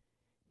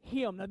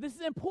Him. Now, this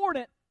is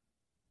important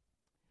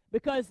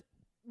because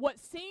what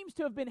seems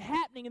to have been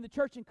happening in the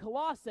church in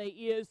Colossae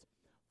is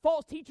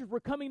false teachers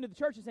were coming into the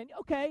church and saying,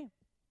 okay,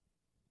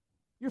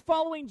 you're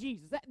following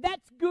Jesus.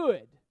 That's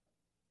good.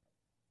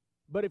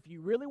 But if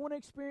you really want to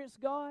experience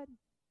God,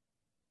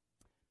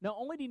 not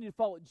only do you need to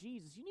follow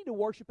Jesus, you need to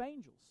worship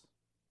angels.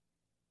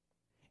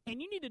 And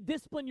you need to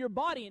discipline your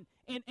body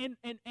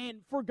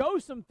and forgo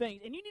some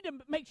things. And you need to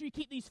make sure you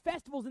keep these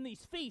festivals and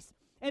these feasts.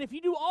 And if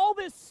you do all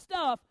this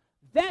stuff,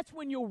 that's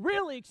when you'll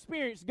really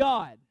experience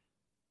God.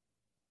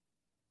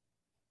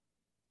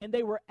 And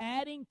they were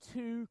adding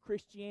to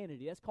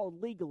Christianity. That's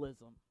called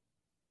legalism.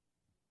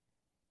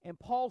 And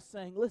Paul's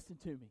saying, listen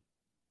to me.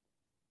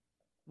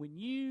 When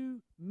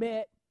you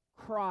met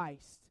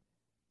Christ,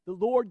 the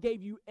Lord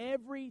gave you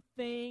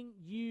everything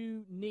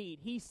you need.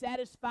 He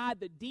satisfied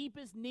the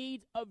deepest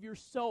needs of your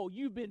soul.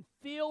 You've been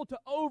filled to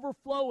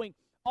overflowing.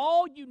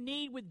 All you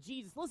need with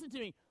Jesus. Listen to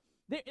me.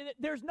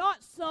 There's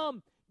not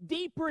some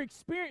deeper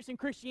experience in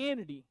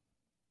Christianity.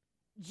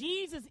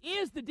 Jesus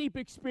is the deep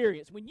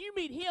experience. When you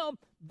meet Him,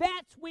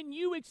 that's when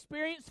you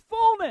experience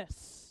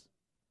fullness.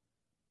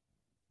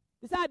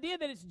 This idea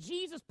that it's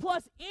Jesus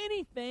plus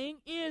anything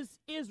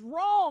is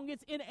wrong.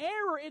 It's in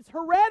error. It's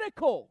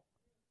heretical.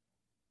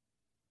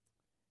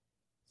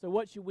 So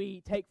what should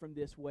we take from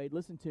this, Wade?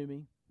 Listen to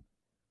me.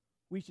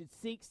 We should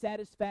seek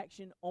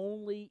satisfaction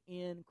only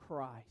in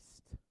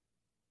Christ.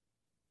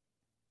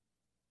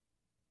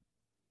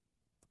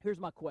 Here's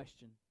my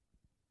question.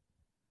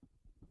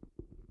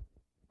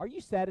 Are you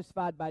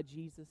satisfied by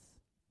Jesus?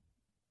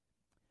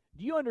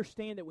 Do you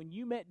understand that when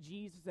you met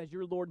Jesus as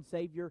your Lord and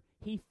Savior,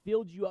 He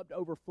filled you up to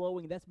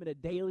overflowing, and that's been a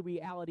daily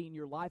reality in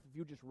your life if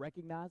you just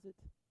recognize it?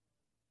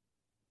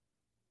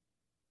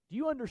 Do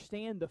you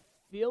understand the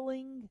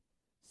filling,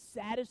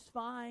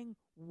 satisfying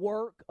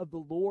work of the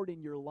Lord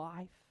in your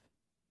life?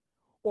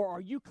 Or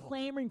are you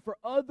clamoring for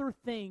other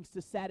things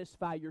to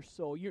satisfy your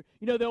soul? You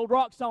know the old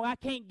rock song, I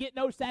can't get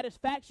no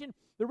satisfaction?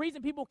 The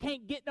reason people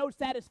can't get no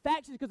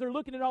satisfaction is because they're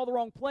looking in all the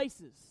wrong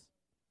places.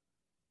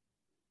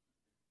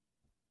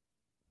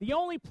 The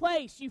only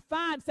place you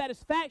find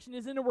satisfaction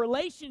is in a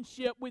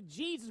relationship with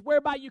Jesus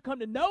whereby you come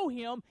to know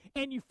Him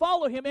and you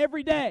follow Him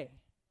every day.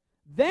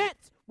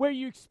 That's where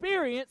you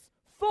experience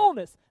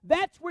fullness.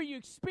 That's where you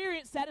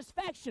experience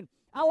satisfaction.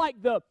 I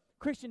like the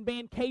Christian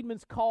band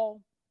Caedmon's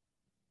Call.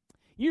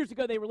 Years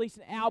ago, they released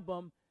an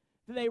album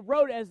that they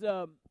wrote as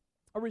a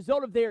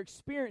result of their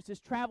experiences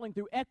traveling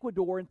through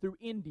Ecuador and through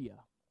India.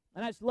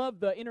 And I just love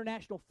the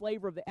international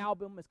flavor of the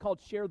album. It's called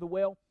Share the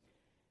Well.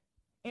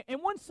 In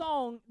one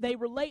song, they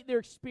relate their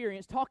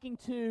experience talking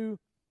to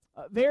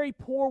a very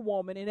poor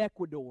woman in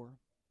Ecuador.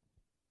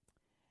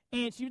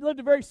 And she lived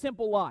a very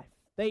simple life.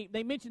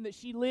 They mentioned that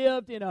she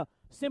lived in a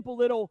simple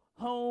little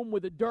home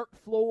with a dirt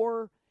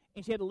floor,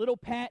 and she had a little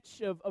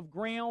patch of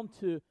ground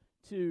to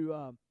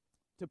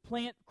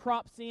plant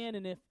crops in,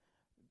 and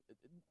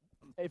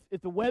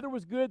if the weather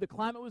was good, the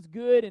climate was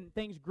good, and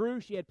things grew,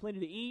 she had plenty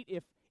to eat.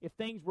 If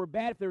things were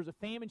bad, if there was a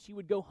famine, she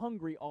would go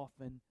hungry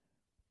often.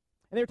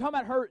 And they were talking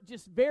about her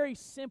just very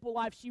simple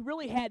life. She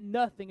really had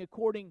nothing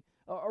according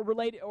or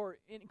related or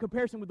in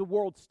comparison with the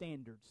world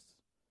standards,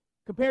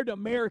 compared to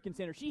American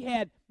standards. She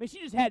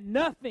just had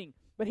nothing.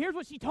 But here's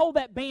what she told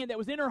that band that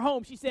was in her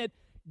home. She said,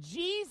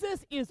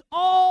 "Jesus is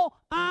all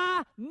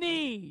I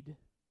need."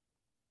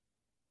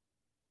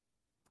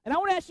 And I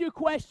want to ask you a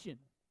question.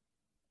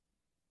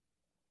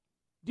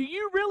 Do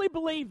you really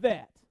believe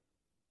that?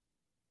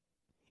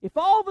 If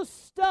all the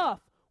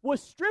stuff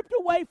was stripped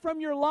away from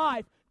your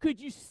life, could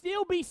you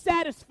still be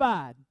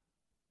satisfied?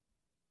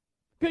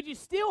 Could you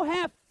still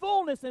have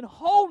fullness and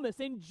wholeness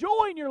and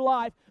joy in your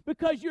life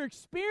because you're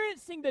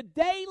experiencing the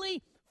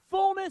daily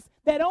fullness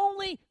that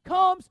only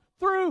comes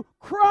through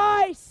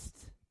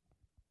Christ?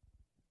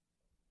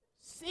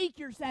 Seek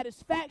your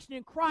satisfaction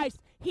in Christ.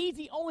 He's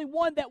the only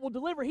one that will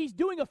deliver. He's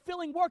doing a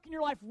filling work in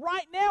your life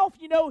right now if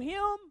you know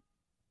Him.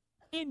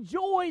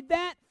 Enjoy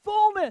that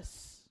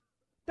fullness.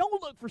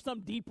 Don't look for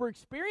some deeper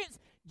experience.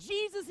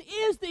 Jesus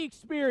is the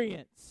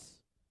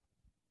experience.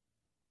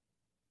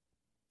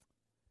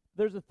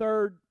 There's a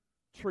third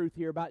truth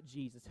here about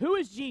Jesus. Who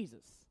is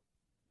Jesus?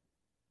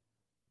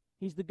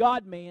 He's the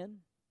God-man,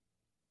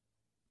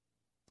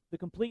 the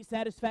complete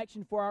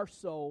satisfaction for our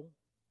soul.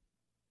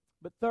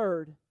 But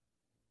third,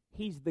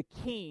 He's the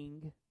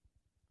King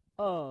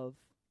of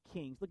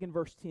kings. Look in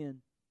verse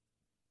 10.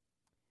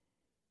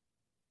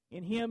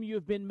 In Him you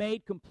have been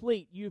made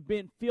complete. You've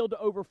been filled to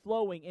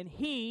overflowing. And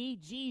He,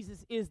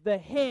 Jesus, is the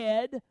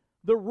head,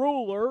 the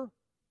ruler,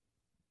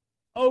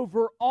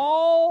 over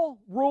all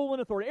rule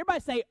and authority. Everybody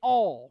say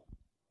all.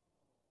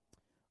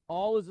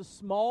 All is a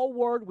small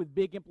word with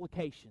big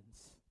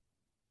implications.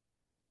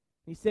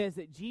 He says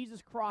that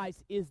Jesus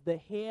Christ is the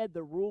head,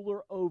 the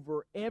ruler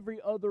over every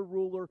other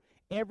ruler,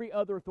 every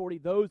other authority,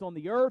 those on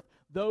the earth,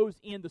 those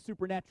in the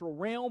supernatural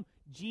realm.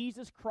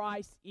 Jesus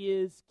Christ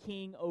is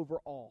king over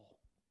all.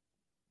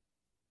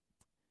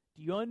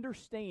 Do you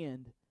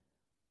understand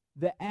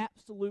the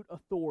absolute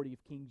authority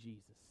of King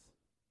Jesus?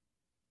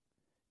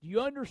 Do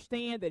you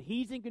understand that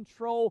He's in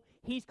control?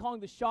 He's calling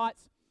the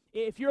shots.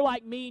 If you're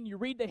like me and you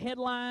read the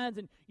headlines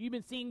and you've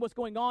been seeing what's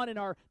going on in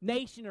our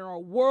nation and our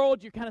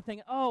world, you're kind of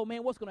thinking, oh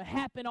man, what's going to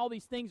happen? All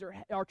these things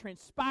are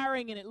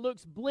transpiring and it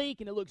looks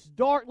bleak and it looks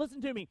dark. Listen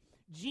to me.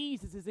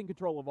 Jesus is in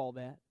control of all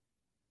that.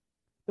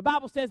 The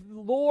Bible says that the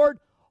Lord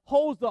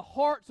holds the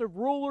hearts of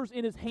rulers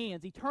in His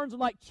hands. He turns them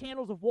like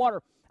channels of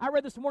water. I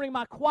read this morning in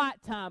my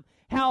quiet time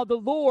how the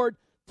Lord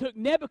took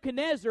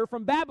Nebuchadnezzar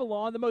from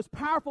Babylon, the most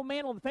powerful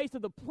man on the face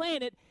of the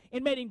planet,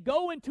 and made him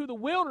go into the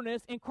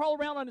wilderness and crawl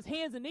around on his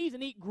hands and knees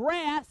and eat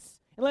grass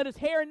and let his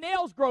hair and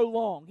nails grow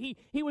long.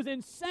 He was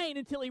insane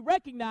until he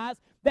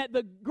recognized that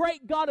the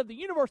great God of the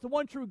universe, the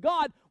one true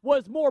God,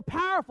 was more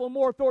powerful and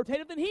more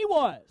authoritative than he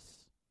was.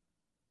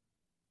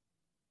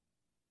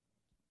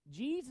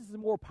 Jesus is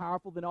more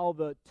powerful than all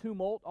the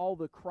tumult, all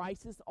the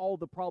crisis, all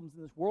the problems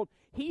in this world.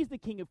 He's the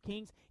King of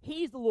kings.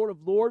 He's the Lord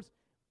of lords.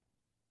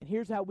 And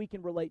here's how we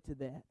can relate to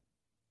that.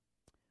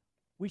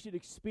 We should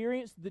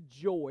experience the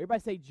joy.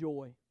 Everybody say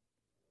joy.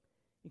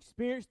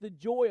 Experience the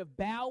joy of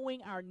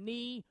bowing our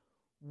knee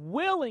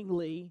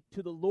willingly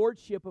to the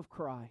lordship of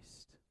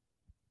Christ.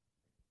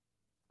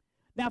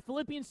 Now,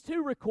 Philippians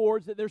 2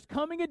 records that there's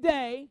coming a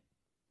day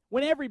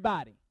when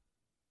everybody,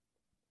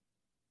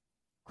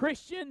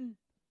 Christian,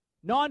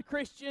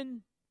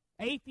 non-Christian,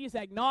 atheist,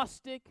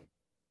 agnostic,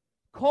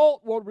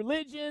 cult, world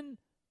religion,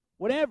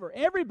 whatever,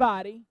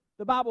 everybody,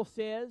 the Bible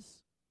says,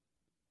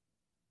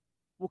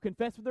 will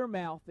confess with their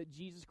mouth that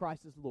Jesus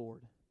Christ is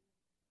Lord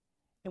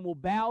and will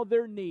bow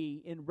their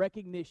knee in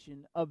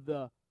recognition of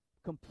the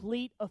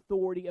complete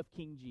authority of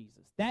King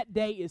Jesus. That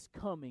day is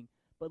coming,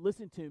 but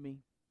listen to me.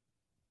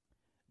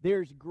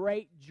 There's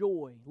great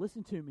joy,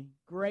 listen to me,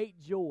 great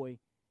joy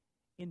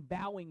in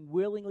bowing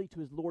willingly to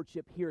His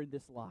Lordship here in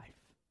this life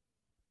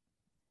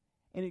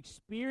and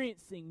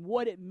experiencing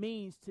what it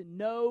means to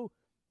know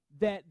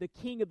that the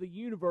King of the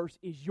universe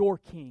is your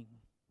King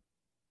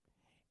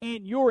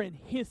and you're in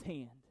His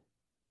hand.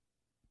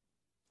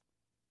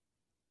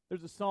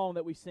 There's a song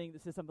that we sing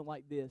that says something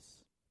like this.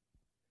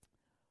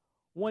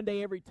 One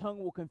day every tongue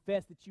will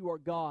confess that you are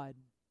God.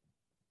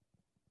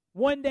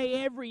 One day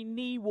every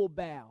knee will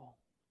bow.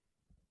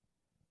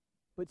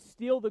 But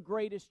still the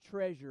greatest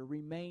treasure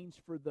remains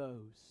for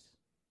those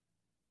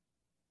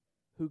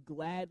who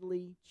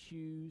gladly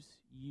choose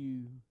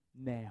you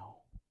now.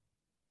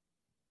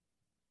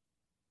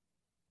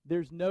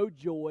 There's no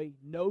joy,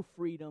 no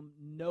freedom,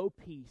 no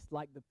peace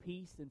like the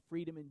peace and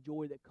freedom and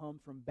joy that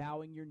comes from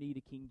bowing your knee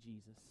to King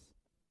Jesus.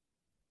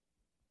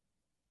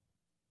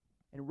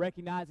 And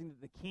recognizing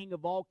that the King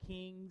of all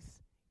kings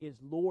is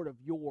Lord of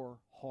your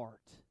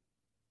heart.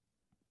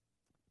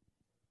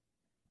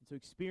 And so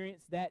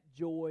experience that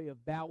joy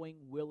of bowing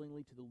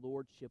willingly to the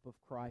Lordship of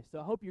Christ. So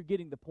I hope you're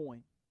getting the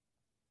point.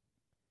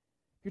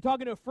 If you're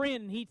talking to a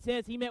friend and he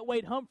says he met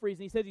Wade Humphreys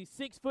and he says he's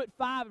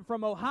 6'5" and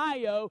from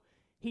Ohio,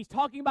 he's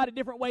talking about a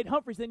different Wade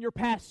Humphreys than your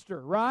pastor,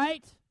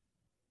 right?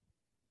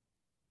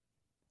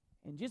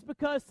 And just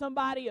because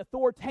somebody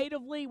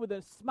authoritatively with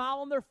a smile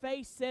on their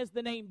face says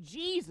the name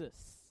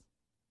Jesus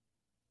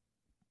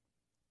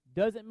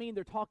doesn't mean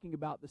they're talking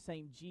about the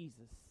same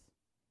Jesus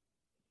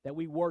that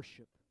we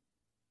worship.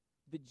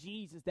 The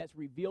Jesus that's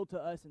revealed to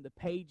us in the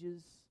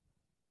pages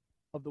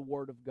of the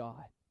Word of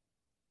God.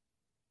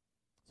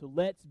 So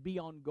let's be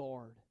on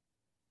guard.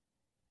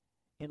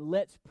 And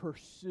let's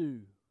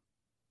pursue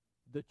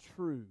the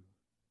true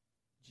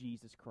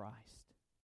Jesus Christ.